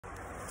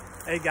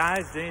Hey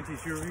guys, J&T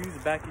Shoe Reviews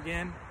back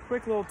again.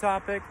 Quick little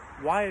topic,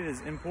 why it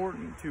is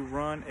important to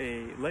run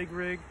a leg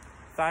rig,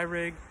 thigh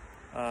rig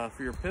for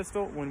your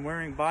pistol when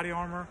wearing body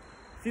armor.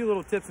 A few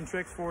little tips and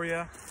tricks for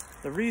you.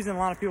 The reason a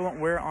lot of people don't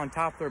wear it on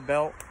top of their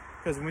belt,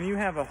 because when you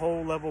have a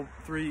whole level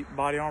 3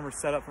 body armor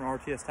set up from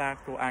RTS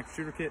Tactical Active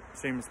Shooter Kit,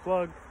 shameless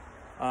plug,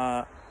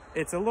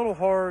 it's a little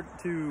hard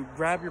to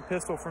grab your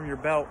pistol from your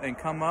belt and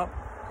come up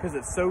because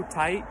it's so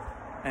tight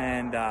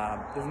and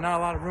there's not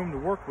a lot of room to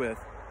work with.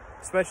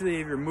 Especially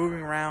if you're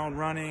moving around,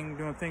 running,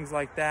 doing things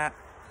like that.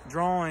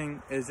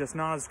 Drawing is just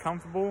not as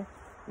comfortable.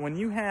 When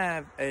you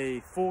have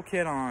a full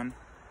kit on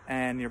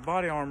and your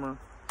body armor,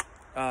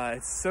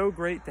 it's so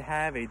great to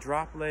have a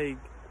drop leg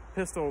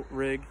pistol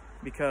rig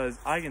because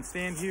I can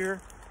stand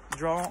here,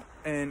 draw,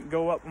 and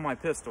go up with my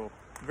pistol.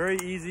 Very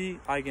easy.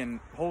 I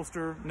can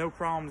holster, no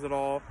problems at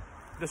all.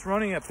 Just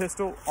running a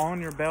pistol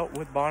on your belt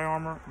with body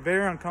armor,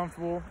 very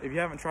uncomfortable. If you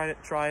haven't tried it,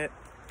 try it.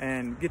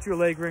 And get your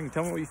leg rig and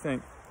tell me what you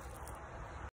think.